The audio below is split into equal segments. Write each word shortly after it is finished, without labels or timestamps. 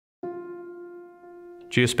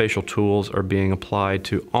Geospatial tools are being applied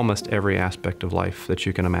to almost every aspect of life that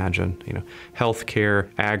you can imagine. Healthcare,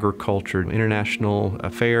 agriculture, international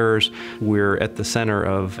affairs. We're at the center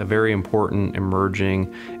of a very important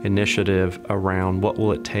emerging initiative around what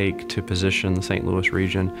will it take to position the St. Louis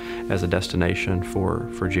region as a destination for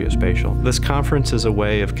geospatial. This conference is a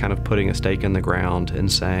way of kind of putting a stake in the ground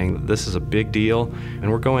and saying that this is a big deal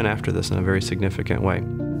and we're going after this in a very significant way.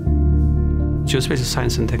 Geospatial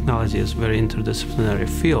science and technology is a very interdisciplinary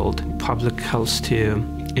field. Public health to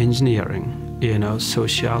engineering,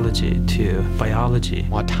 sociology to biology.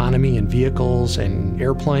 Autonomy in vehicles and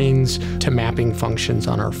airplanes to mapping functions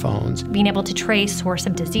on our phones. Being able to trace source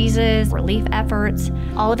of diseases, relief efforts,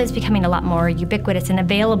 all of it's becoming a lot more ubiquitous and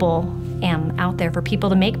available out there for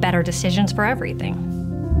people to make better decisions for everything.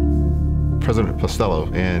 President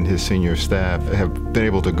Postello and his senior staff have been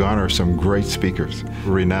able to garner some great speakers,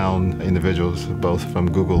 renowned individuals, both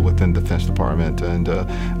from Google within the Defense Department and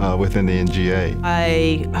within the NGA.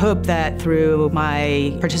 I hope that through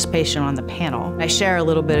my participation on the panel, I share a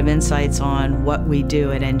little bit of insights on what we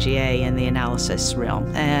do at NGA in the analysis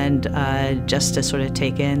realm, and just to sort of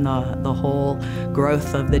take in the whole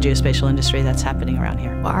growth of the geospatial industry that's happening around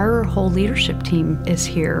here. Our whole leadership team is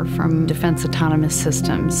here from Defense Autonomous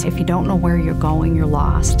Systems. If you don't know where you're going, you're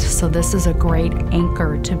lost. So this is a great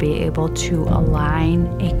anchor to be able to align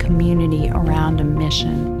a community around a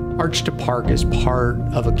mission. Arch to Park is part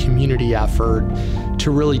of a community effort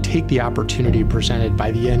to really take the opportunity presented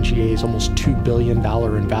by the NGA's almost $2 billion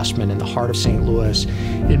investment in the heart of St. Louis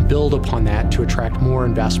and build upon that to attract more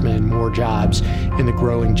investment and more jobs in the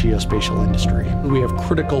growing geospatial industry. We have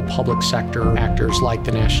critical public sector actors like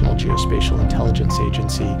the National Geospatial Intelligence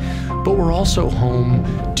Agency, but we're also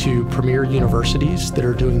home to premier universities that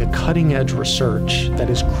are doing the cutting edge research that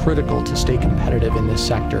is critical to stay competitive in this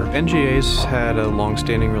sector. NGA's had a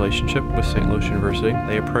long-standing relationship with St. Louis University.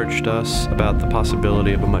 They approached us about the possibility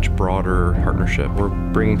of a much broader partnership. We're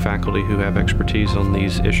bringing faculty who have expertise on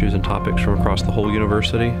these issues and topics from across the whole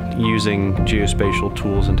university, using geospatial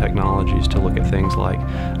tools and technologies to look at things like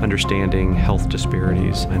understanding health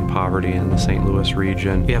disparities and poverty in the St. Louis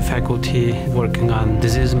region. We have faculty working on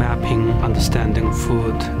disease mapping, understanding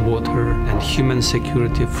food, water, and human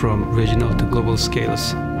security from regional to global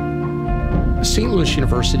scales. St. Louis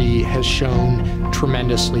University has shown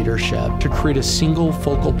tremendous leadership to create a single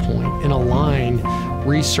focal point and align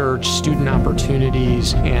research, student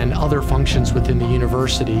opportunities, and other functions within the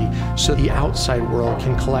university so the outside world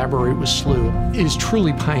can collaborate with SLU. It is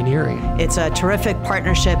truly pioneering. It's a terrific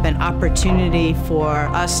partnership and opportunity for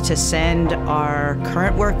us to send our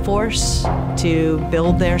current workforce to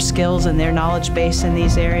build their skills and their knowledge base in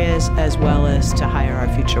these areas, as well as to hire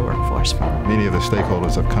our future workforce. Many of the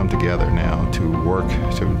stakeholders have come together now to work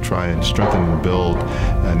to try and strengthen and build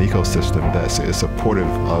an ecosystem that is supportive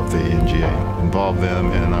of the NGA. Involve them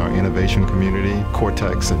in our innovation community,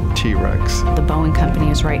 Cortex and T-Rex. The Boeing Company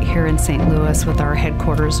is right here in St. Louis with our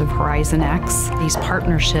headquarters of Horizon X. These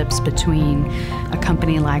partnerships between a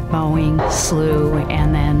company like Boeing, SLU,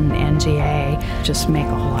 and then NGA just make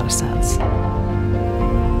a whole lot of sense.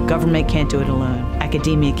 Government can't do it alone.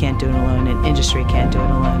 Academia can't do it alone, and industry can't do it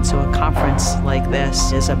alone. So a conference like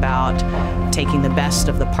this is about taking the best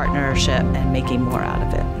of the partnership and making more out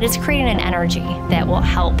of it. It's creating an energy that will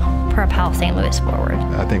help propel St. Louis forward.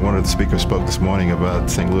 I think one of the speakers spoke this morning about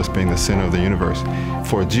St. Louis being the center of the universe.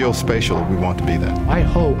 For geospatial, we want to be that. I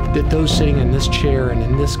hope that those sitting in this chair and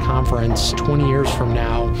in this conference 20 years from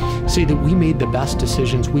now say that we made the best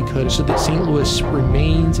decisions we could so that St. Louis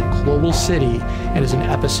remains a global city and is an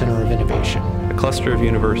epicenter of innovation. A cluster of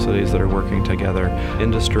universities that are working together,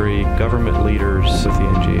 industry, government leaders with the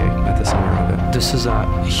NGA at the center of it. This is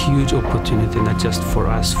a huge opportunity, not just for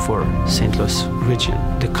us, for St. Louis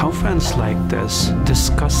region. The conference like this,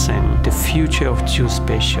 discussing the future of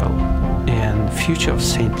geospatial and future of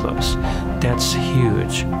St. Louis, that's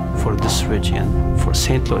huge for this region, for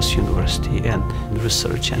St. Louis University and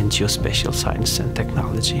research in geospatial science and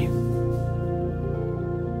technology.